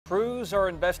Crews are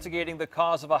investigating the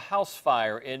cause of a house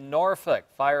fire in Norfolk.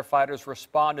 Firefighters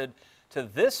responded to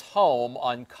this home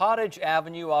on Cottage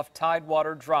Avenue off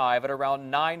Tidewater Drive at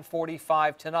around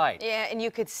 9:45 tonight. Yeah, and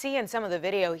you could see in some of the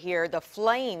video here the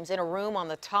flames in a room on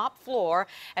the top floor,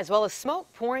 as well as smoke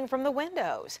pouring from the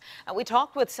windows. We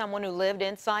talked with someone who lived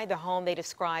inside the home. They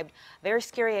described a very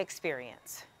scary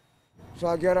experience. So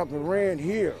I got up and ran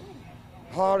here,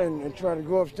 hollering and trying to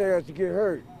go upstairs to get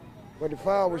hurt. But the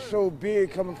fire was so big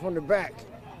coming from the back.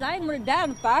 I didn't want to die in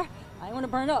the fire. I didn't want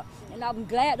to burn up. And I'm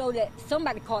glad, though, that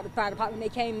somebody called the fire department. They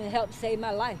came and helped save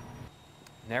my life.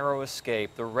 Narrow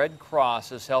escape. The Red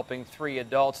Cross is helping 3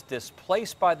 adults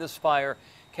displaced by this fire.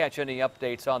 Catch any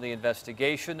updates on the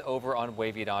investigation over on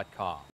wavy.com.